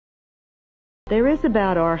There is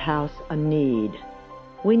about our house a need.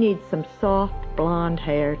 We need some soft blonde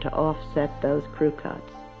hair to offset those crew cuts.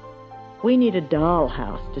 We need a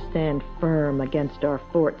dollhouse to stand firm against our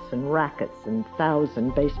forts and rackets and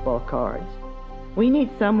 1,000 baseball cards. We need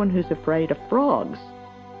someone who's afraid of frogs.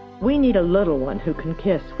 We need a little one who can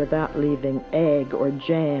kiss without leaving egg or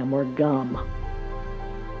jam or gum.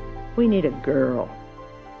 We need a girl.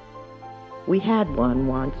 We had one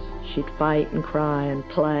once. She'd fight and cry and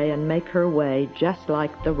play and make her way just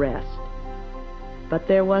like the rest. But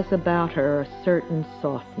there was about her a certain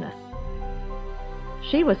softness.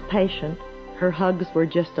 She was patient. Her hugs were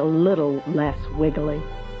just a little less wiggly.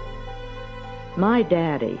 My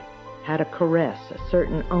daddy had a caress, a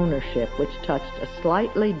certain ownership which touched a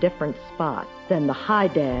slightly different spot than the hi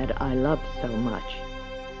dad I loved so much.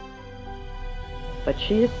 But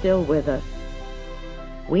she is still with us.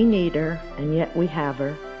 We need her, and yet we have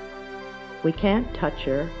her. We can't touch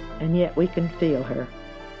her, and yet we can feel her.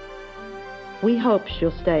 We hope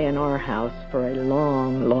she'll stay in our house for a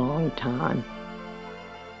long, long time.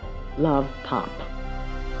 Love, Pop.